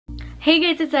Hey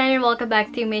guys, it's Anne and welcome back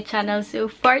to my channel. So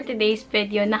for today's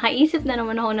video, nakaisip na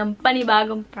naman ako ng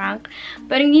panibagong prank.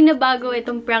 Pero hindi na bago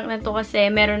itong prank na to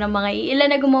kasi meron ng mga iilan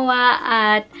na gumawa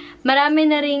at marami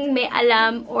na ring may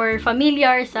alam or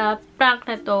familiar sa prank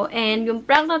na to. And yung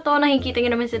prank na to, nakikita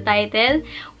nyo naman sa title,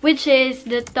 which is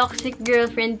the toxic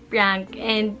girlfriend prank.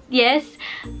 And yes,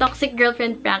 toxic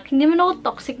girlfriend prank. Hindi man ako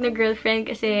toxic na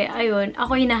girlfriend kasi ayun,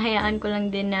 ako hinahayaan ko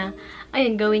lang din na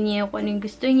ayun, gawin niya kung ano yung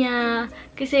gusto niya.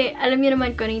 Kasi alam niyo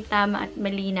naman kung ano yung tama at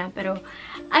mali na. Pero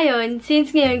ayun,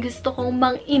 since ngayon gusto kong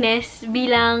mang-ines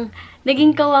bilang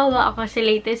naging kawawa ako sa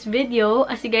latest video.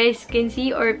 As you guys can see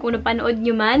or kung napanood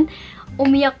nyo man,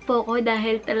 umiyak po ako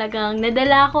dahil talagang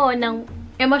nadala ko ng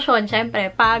emosyon.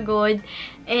 Syempre, pagod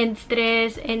and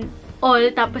stress and all.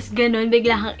 Tapos ganun,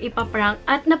 bigla kang ipaprank.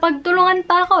 At napagtulungan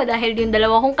pa ako dahil yung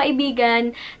dalawa kong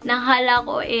kaibigan, nakala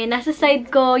ko nasa side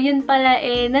ko, yun pala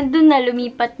nandun na,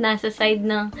 lumipat na sa side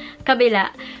ng kabila.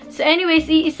 So anyways,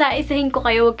 iisa-isahin ko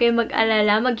kayo, huwag kayong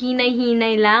mag-alala,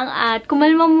 maghinay-hinay lang at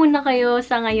kumalma muna kayo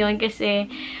sa ngayon kasi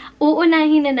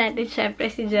uunahin na natin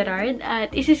syempre si Gerard at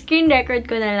isi-screen record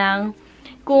ko na lang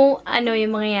kung ano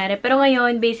yung mangyayari. Pero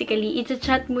ngayon, basically,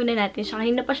 i-chat muna natin siya.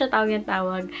 Kanina pa siya tawag yung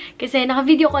tawag. Kasi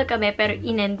naka-video call kami, pero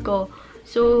in-end ko.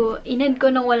 So, in-end ko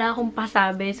nang wala akong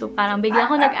pasabi. So, parang bigla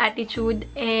ako nag-attitude.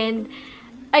 And,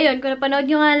 ayun, kung napanood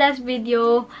nyo nga last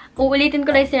video, uulitin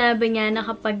ko lang sinabi niya na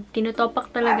kapag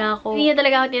tinutopak talaga ako, hindi niya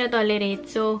talaga ako tinotolerate.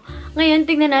 So, ngayon,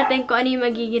 tignan natin kung ano yung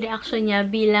magiging reaction niya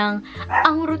bilang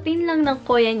ang routine lang ng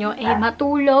kuya nyo,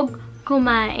 matulog,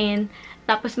 kumain,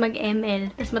 tapos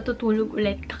mag-ML, tapos matutulog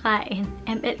ulit, kakain,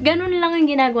 ML. Ganun lang ang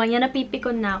ginagawa niya,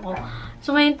 napipikon na ako.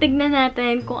 So, ngayon, tignan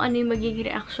natin kung ano yung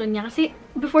magiging reaction niya. Kasi,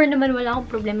 before naman, wala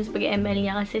akong problema sa pag-ML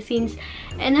niya. Kasi, since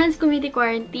enhanced community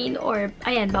quarantine or,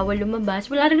 ayan, bawal lumabas,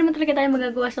 wala rin naman talaga tayong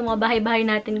magagawa sa mga bahay-bahay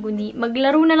natin, kundi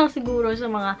maglaro na lang siguro sa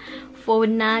mga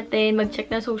phone natin, mag-check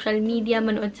na social media,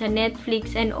 manood sa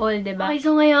Netflix and all, diba? Okay,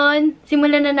 so ngayon,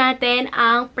 simulan na natin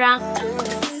ang prank.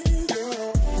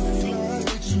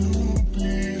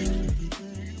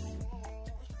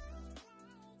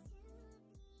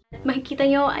 Makikita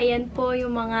nyo, ayan po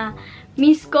yung mga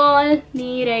miss call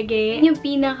ni Reggae. Yung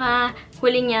pinaka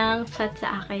huli niyang chat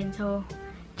sa akin. So,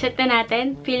 chat na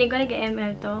natin. Feeling ko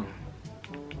nag-ML to.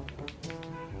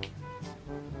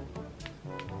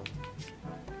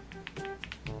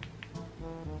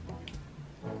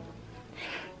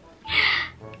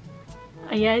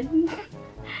 Ayan.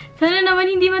 Sana naman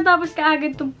hindi matapos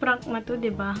kaagad tong prank na to,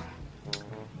 diba?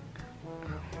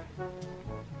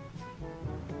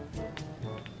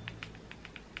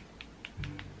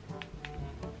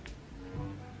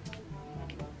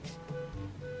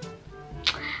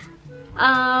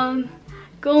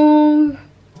 Kung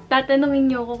tatanungin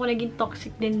niyo ako kung naging toxic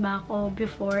din ba ako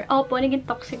before, opo, naging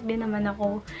toxic din naman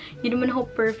ako. Hindi naman ako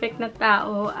perfect na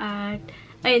tao at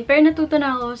ayun, pero natuto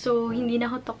na ako, so hindi na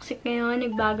ako toxic ngayon,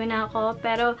 nagbago na ako.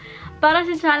 Pero para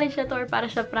sa challenge na to or para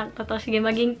sa prank na to, sige,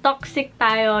 maging toxic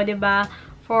tayo, 'di ba?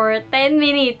 For 10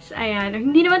 minutes. Ayan.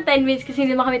 Hindi naman 10 minutes kasi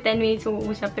hindi naman kami 10 minutes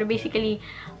uusap. Pero basically,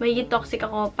 magiging toxic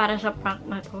ako para sa prank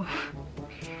na to.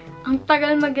 Ang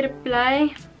tagal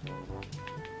mag-reply.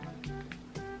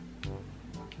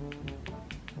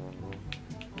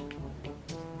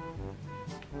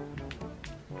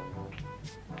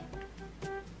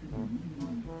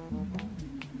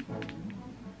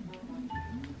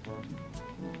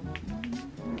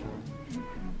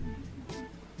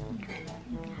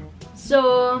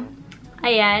 So,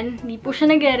 ayan, hindi po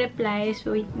siya nagre-reply.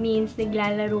 So, it means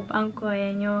naglalaro pa ang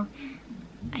kuya nyo.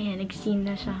 Ayan, nag-scene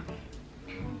na siya.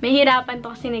 Mahirapan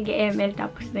to kasi nag-ML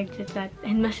tapos nag-chat.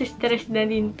 And mas-stress na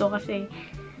din to kasi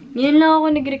ngayon lang ako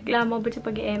nagreklamo about sa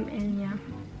pag-ML niya.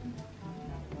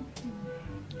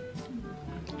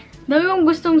 Dami kong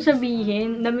gustong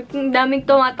sabihin. Daming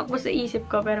tumatakbo sa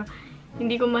isip ko pero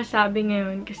hindi ko masabi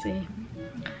ngayon kasi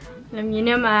alam niyo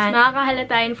naman,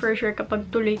 nakakahalatain for sure kapag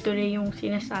tuloy-tuloy yung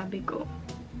sinasabi ko.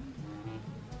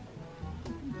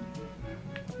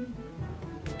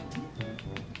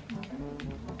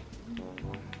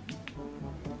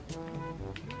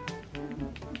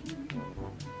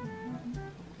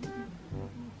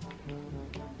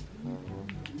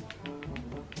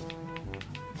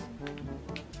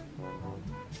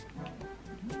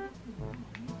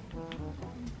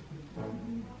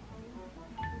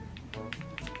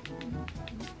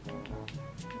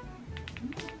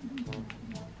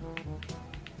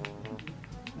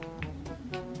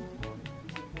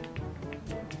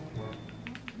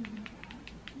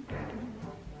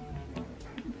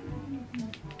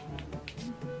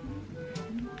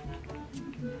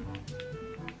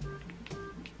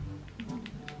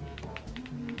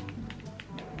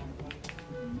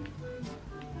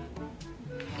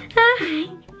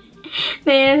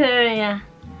 Sabi niya,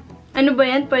 ano ba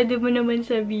yan? Pwede mo naman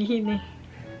sabihin eh.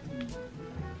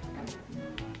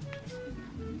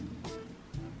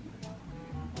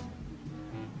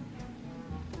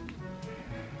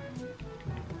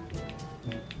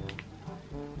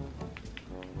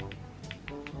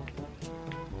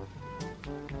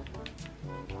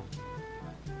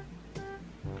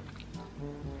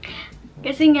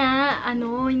 Kasi nga,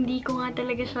 hindi ko nga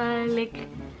talaga siya, like,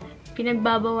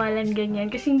 pinagbabawalan ganyan.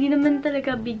 Kasi hindi naman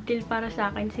talaga big deal para sa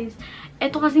akin. Since,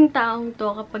 eto kasing taong to,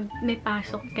 kapag may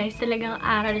pasok, guys, talagang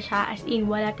aral siya. As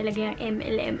in, wala talaga yung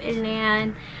ML na yan.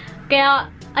 Kaya,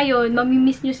 ayun,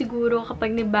 mamimiss nyo siguro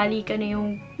kapag nagbali ka na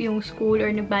yung school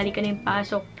or nagbali ka na yung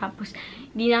pasok. Tapos,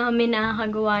 hindi na kami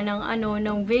nakakagawa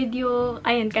ng video.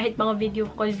 Ayun, kahit mga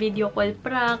video call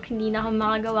prank, hindi na kami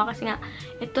makagawa kasi nga,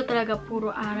 ito talaga,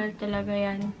 puro aral talaga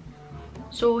yan.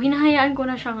 So, hinahayaan ko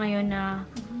na siya ngayon na,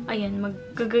 ayan,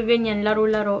 magkagaganyan,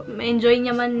 laro-laro. Ma-enjoy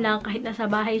niya man lang kahit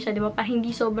nasa bahay siya, di ba? Pa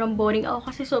hindi sobrang boring.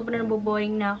 Ako kasi sobrang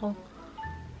naboboring na ako.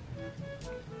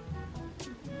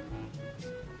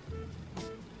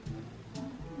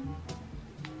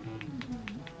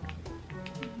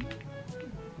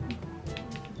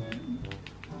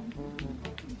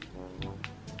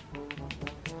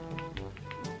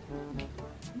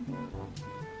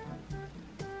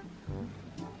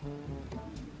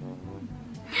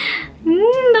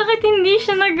 Bakit hindi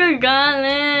siya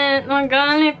nagagalit?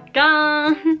 Magalit ka!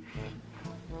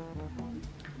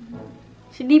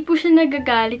 So, di po siya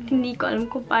nagagalit. Hindi ko alam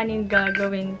kung paano yung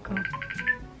gagawin ko.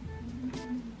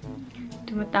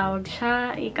 Tumatawag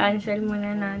siya. I-cancel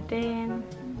muna natin.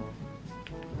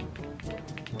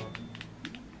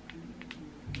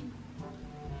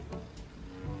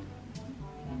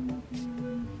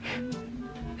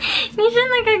 Hindi siya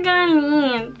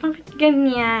nagagalit. Bakit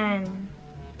ganyan?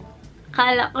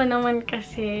 Akala ko naman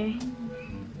kasi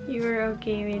you were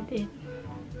okay with it.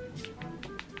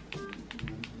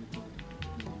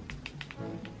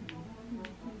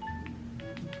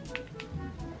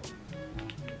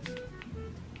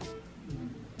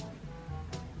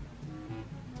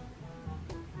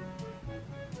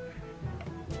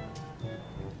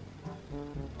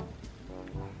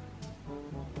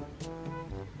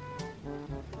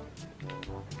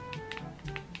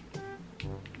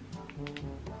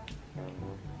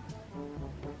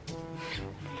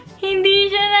 Hindi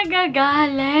siya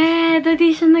nagagalit. Hindi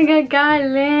siya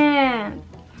nagagalit.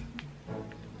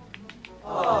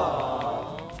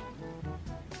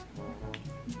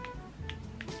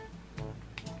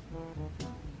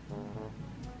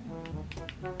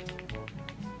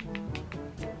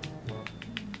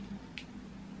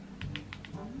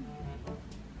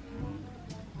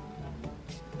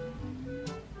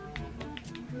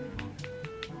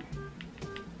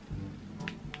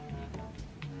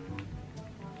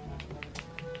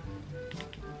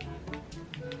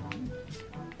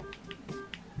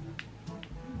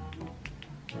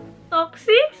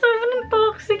 Toxic? Sobrang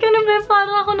toxic. Ano ba?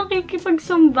 Parang ako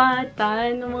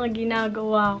nakikipagsumbatan ng mga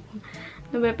ginagawa ko.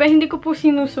 Ano ba? Pero hindi ko po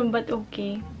sinusumbat,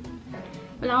 okay?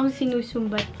 Wala akong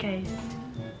sinusumbat, guys.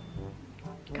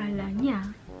 Kala niya.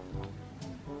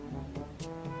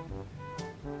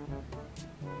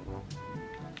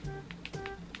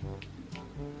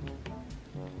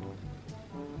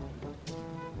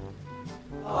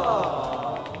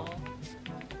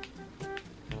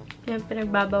 Yan,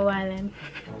 pinagbabawalan.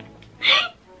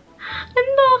 Ang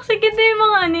toxic. Ito yung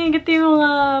mga ito yung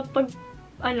mga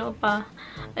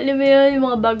alam mo yun, yung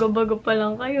mga bago-bago pa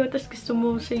lang kayo, tapos gusto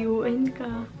mo sa UN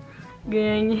ka.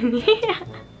 Ganyan niya.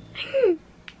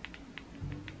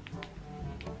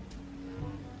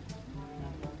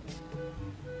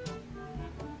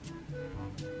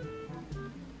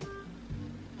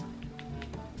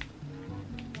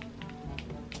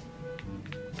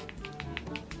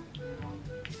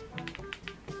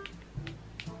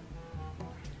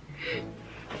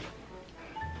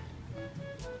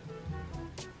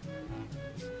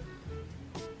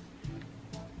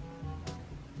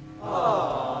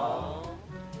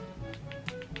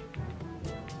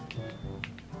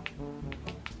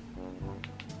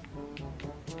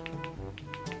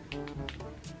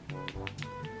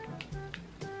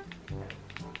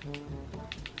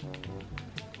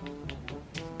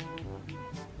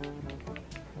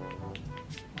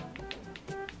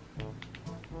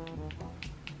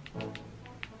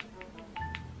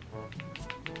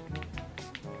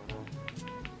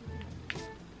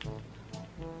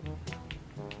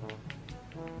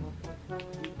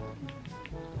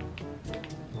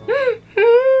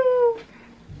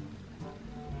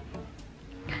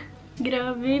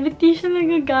 Grabe, ba't di siya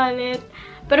nagagalit?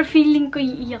 Pero feeling ko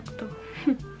iiyak to.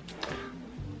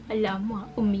 Alam mo,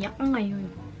 umiyak ka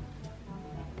ngayon.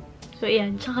 So,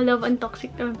 ayan. Tsaka love and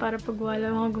toxic naman para pag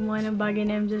wala mga gumawa ng bagay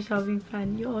na I'm just having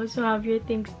fun. You also have your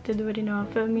things to do rin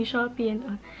naman. Filming, Shopee, and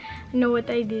all. I know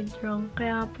what I did wrong.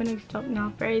 Kaya po nag-stop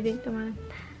na. Pero I think naman.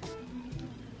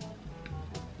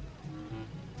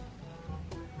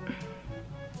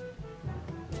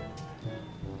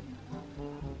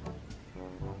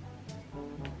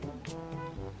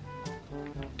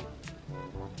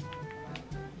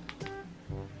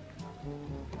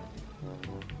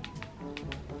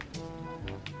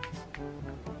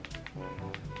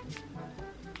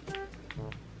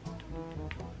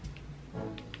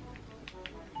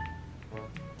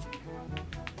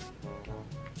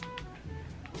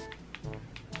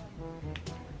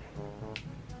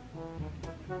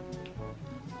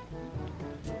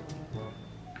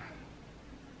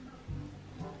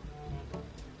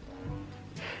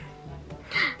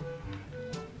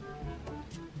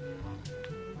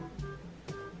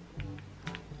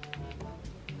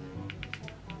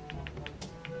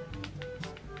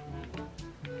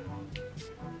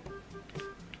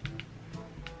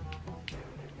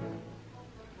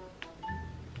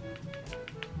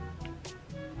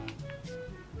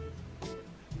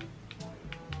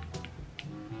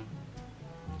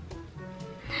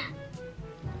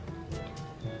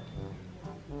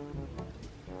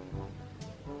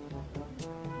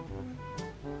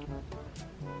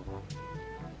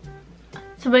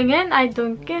 Sabihin, I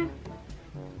don't care.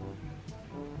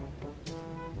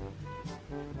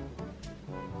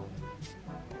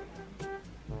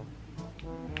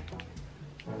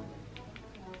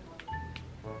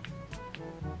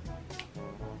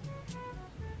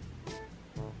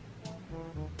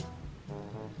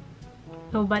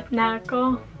 Lobat na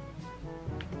ako.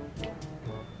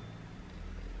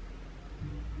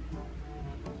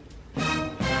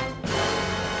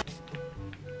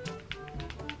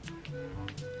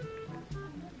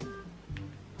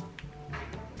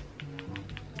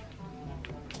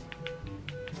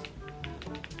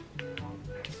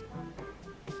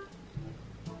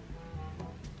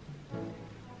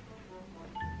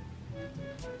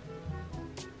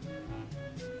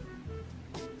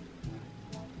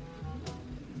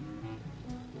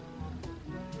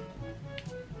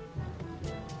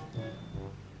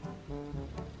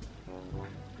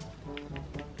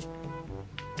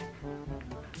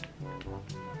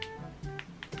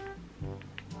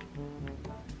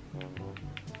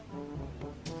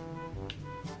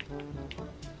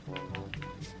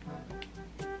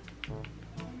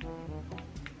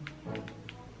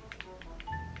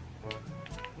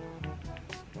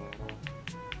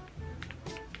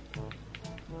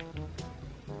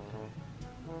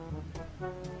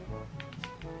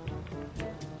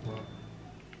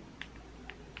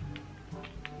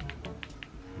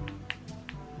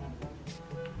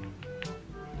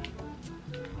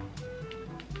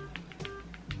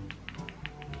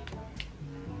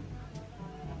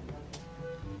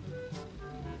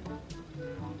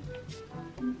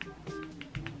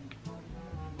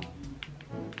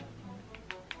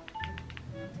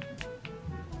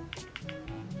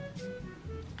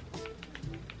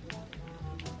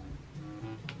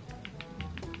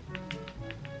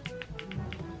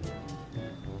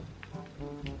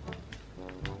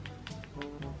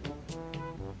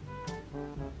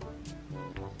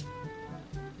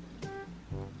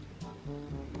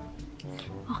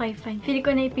 Okay, fine. Feel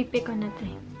ko na ipipi ko na to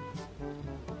eh.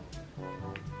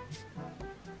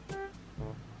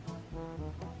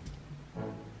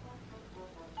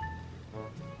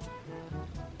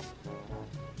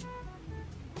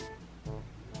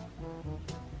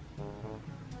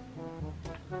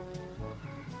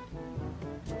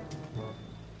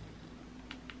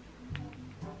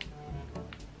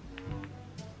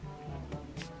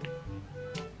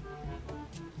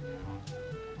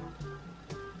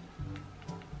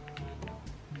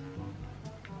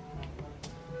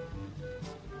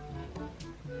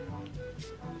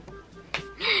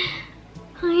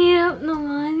 Ang hirap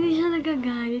naman. Hindi siya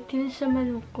nagagalit. Hindi siya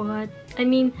malungkot. I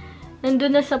mean,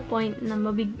 nandun na sa point na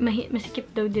masikip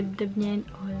daw dibdib niya and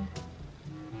all.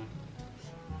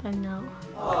 Tanaw.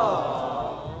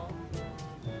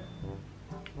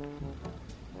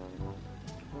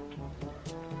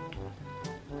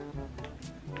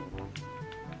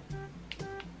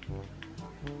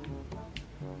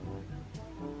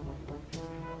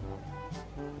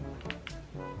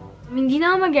 Hindi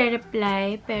na ako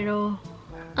mag-reply, pero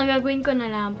ang gagawin ko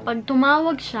na lang, pag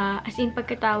tumawag siya, as in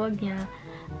pagkatawag niya,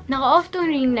 naka-off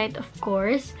tong ring light, of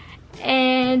course,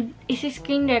 and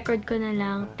isi-screen record ko na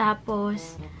lang,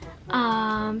 tapos,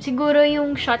 siguro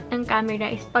yung shot ng camera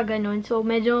is pa ganun. So,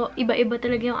 medyo iba-iba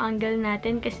talaga yung angle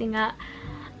natin kasi nga,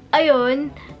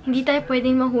 ayun, hindi tayo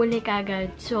pwedeng mahuli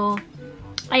kagad. So,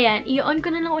 ayan, i-on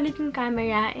ko na lang ulit yung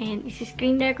camera and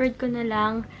isi-screen record ko na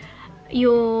lang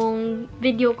yung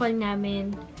video call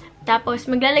namin. Tapos,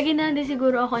 maglalagay na din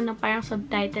siguro ako ng parang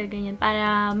subtitle, ganyan,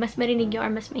 para mas marinig nyo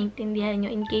or mas maintindihan nyo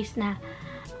in case na,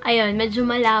 ayun, medyo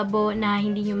malabo na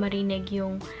hindi nyo marinig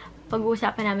yung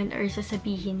pag-uusapan namin or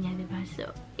sasabihin niya, diba?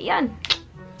 So, ayan.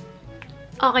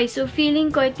 Okay, so feeling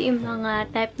ko ito yung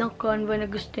mga type ng convo na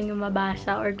gusto nyo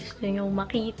mabasa or gusto nyo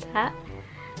makita.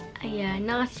 Ayan,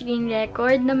 naka-screen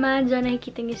record naman. Diyan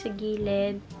nakikita nyo sa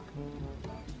gilid.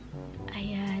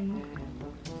 Ayan.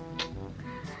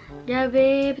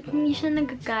 Grabe, ba't hindi siya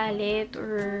nagagalit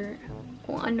or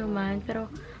kung ano man. Pero,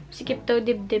 sikip daw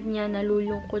dibdib niya,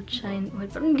 nalulungkot siya.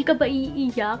 Pero hindi ka ba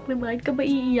iiyak? Bakit ka ba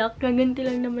iiyak? Gaganti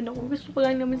lang naman ako. Gusto ko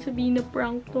lang naman sabihin na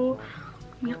prank to.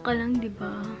 Umiyak ka lang,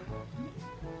 diba?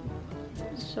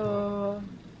 So,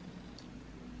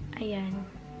 ayan.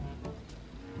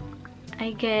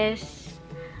 I guess,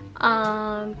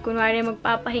 kunwari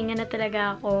magpapahinga na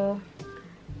talaga ako.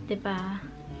 Diba?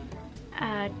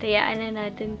 At tayaan na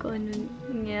natin kung ano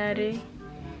nangyari.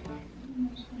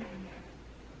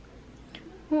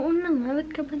 Oo na nga, ba't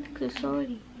ka ba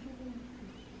nagsasorry?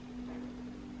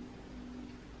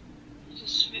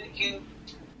 Just feel,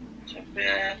 siyempre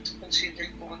I have to consider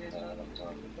kung ano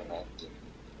nararamdaman ko pa natin.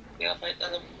 Kaya kahit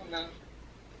alam ko na,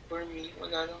 for me,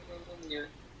 wala lang naman yun.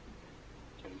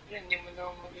 Siyempre, hindi mo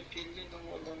na mag-feel yun nung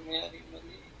walang mayari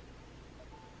mali.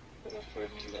 Pero for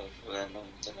me, love, wala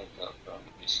naman talaga.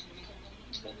 Promise, hindi ko naman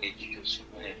talaga i-choose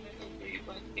yung mayari ng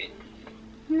iba.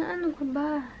 Na ano ka ba?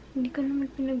 Hindi ka naman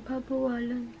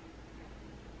pinagbabawalan.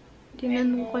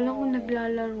 Tinanong ka lang kung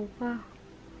naglalaro ka.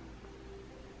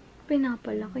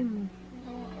 Pinapalaki mo.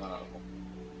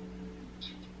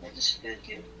 I just feel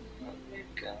guilty.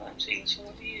 I'm saying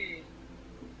sorry eh.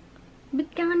 Ba't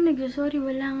ka nga nagsasorry?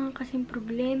 Wala nga kasing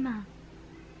problema.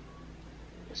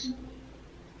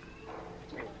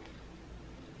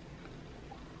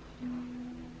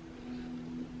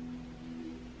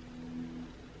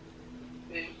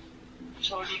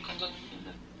 Sorry kung gano'n.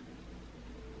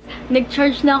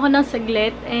 Nag-charge na ako ng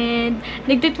saglit and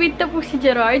nagtitweet na po si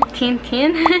Gerard,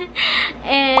 Tintin.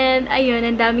 And ayun,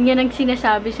 ang dami niya nang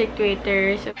sinasabi sa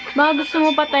Twitter. So, baka gusto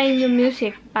mo patayin yung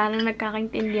music para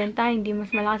nagkakaintindihan tayo, hindi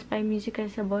mas malakas pa yung music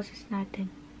sa boses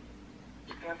natin.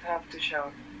 You don't have to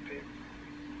shout, babe.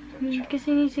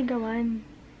 Kasi nisigawan.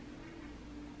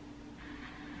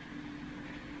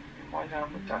 Wala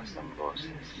mo taas ng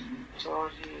boses.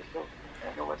 Sorry, look,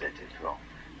 I know what I did wrong.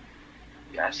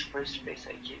 You asked for space,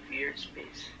 I gave you your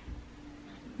space.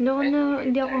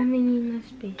 Hindi ako humingi ng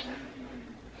space.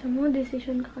 Sa mo,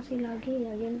 decision ka kasi lagi.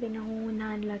 Lagi ang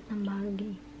pinangungunahan lahat ng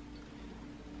bagay.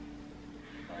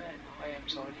 I am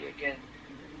sorry again.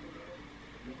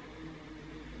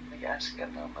 Nag-ask ka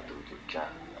na matutod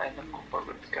ka. Ay,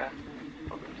 nagkupagod ka.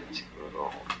 Pagod din siguro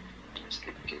ako.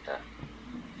 Skip kita.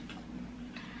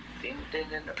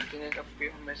 Tinanap ko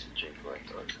yung messenger ko at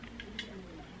all.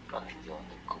 Bakit hindi ako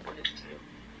nagkukulit sa'yo?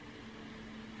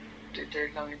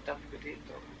 Twitter lang yung tap ko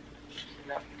dito.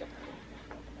 Laptop ko.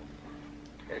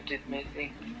 I did my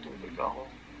thing. Tulog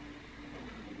ako.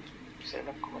 Kasi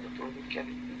alam ko matutulog ka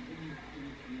rin.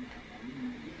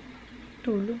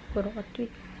 Tulog? Puro ka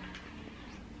tweet.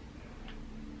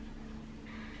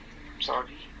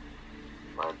 Sorry.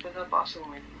 Bakit ba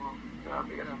napakasungit mo?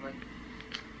 Grabe ka naman.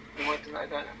 Hindi mo ito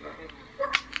naagalang namin.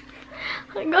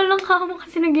 Ikaw lang ka mo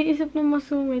kasi nag-iisip ng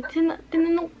masungit.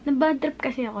 Tinanong, na-bad trip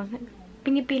kasi ako.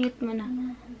 Pinipilit mo na.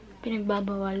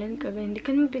 Pinagbabawalan ka ba? Hindi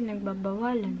ka naman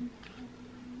pinagbabawalan.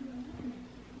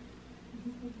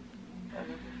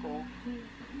 Alam ko.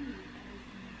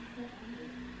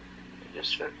 I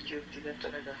just felt guilty na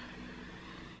talaga.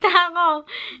 Tako!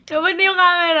 Kapag na yung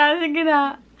camera. Sige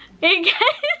na. Hey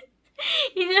guys!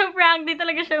 Hindi na prank. Di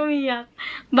talaga siya umiyak.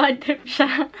 Bad trip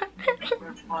siya.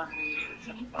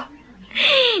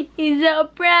 He's a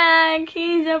prank!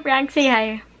 He's a prank! Say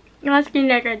hi. Naka-screen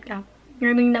record ka.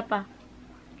 Ngayon na pa.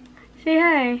 Say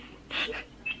hi.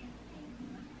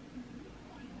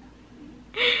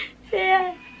 Say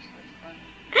hi.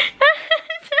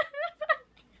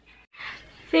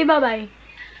 Say bye-bye.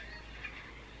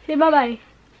 Say bye-bye.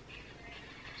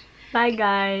 Bye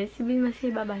guys. Sabihin mo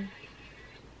say bye-bye.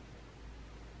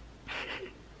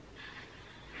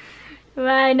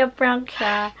 Bye, na-prank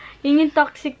siya. Yun yung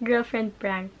toxic girlfriend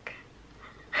prank.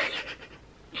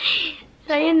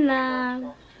 So, yun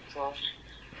lang.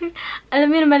 Alam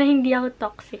niyo naman na hindi ako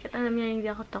toxic. At alam niyo na hindi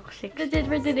ako toxic. That's it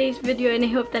for today's video and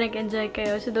I hope na nag-enjoy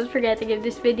kayo. So don't forget to give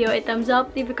this video a thumbs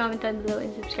up, leave a comment down below,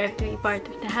 and subscribe to be part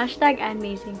of the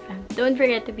 #AmazingFam. Don't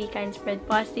forget to be kind, spread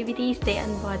positivity, stay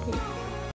unbothered.